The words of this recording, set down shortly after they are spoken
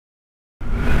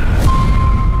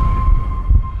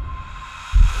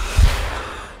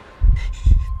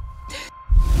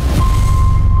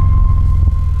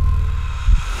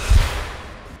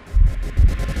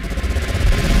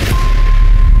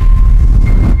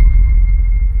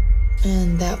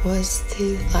And that was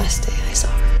the last day I saw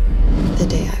her. The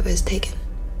day I was taken.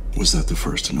 Was that the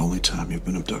first and only time you've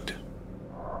been abducted?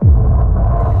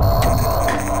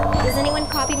 Does anyone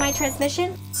copy my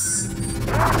transmission?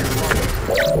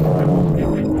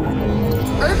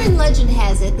 Urban legend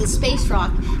has it that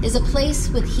Spacerock is a place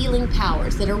with healing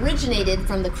powers that originated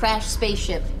from the crashed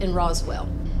spaceship in Roswell.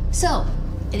 So,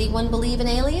 anyone believe in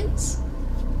aliens?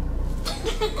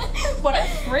 What a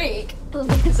freak.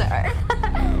 Loser.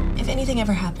 If anything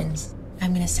ever happens,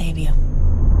 I'm gonna save you.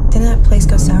 Didn't that place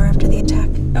go sour after the attack?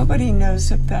 Nobody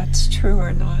knows if that's true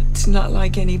or not. It's not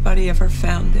like anybody ever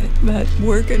found it, but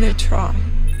we're gonna try.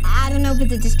 I don't know if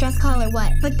it's a distress call or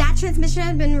what, but that transmission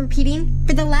has been repeating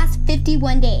for the last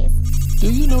 51 days.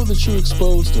 Do you know that you're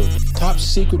exposed to top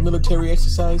secret military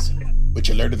exercise, which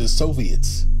alerted the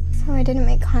Soviets? So I didn't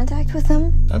make contact with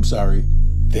them? I'm sorry,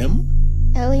 them?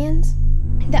 Aliens?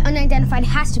 The unidentified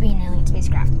has to be an alien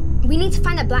spacecraft. We need to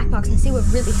find that black box and see what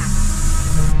really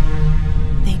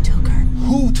happened. They took her.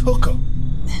 Who took her?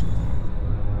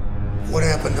 What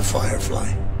happened to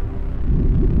Firefly?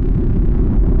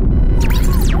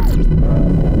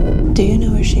 Do you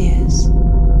know where she is?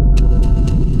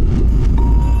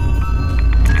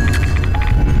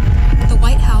 The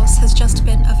White House has just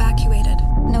been evacuated.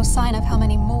 No sign of how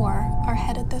many more are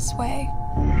headed this way.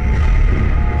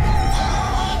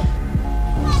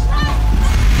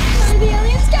 Are the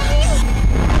aliens coming?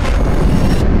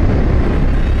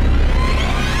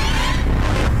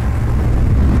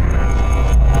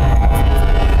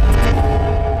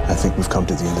 I think we've come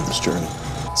to the end of this journey.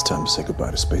 It's time to say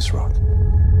goodbye to Spacerock.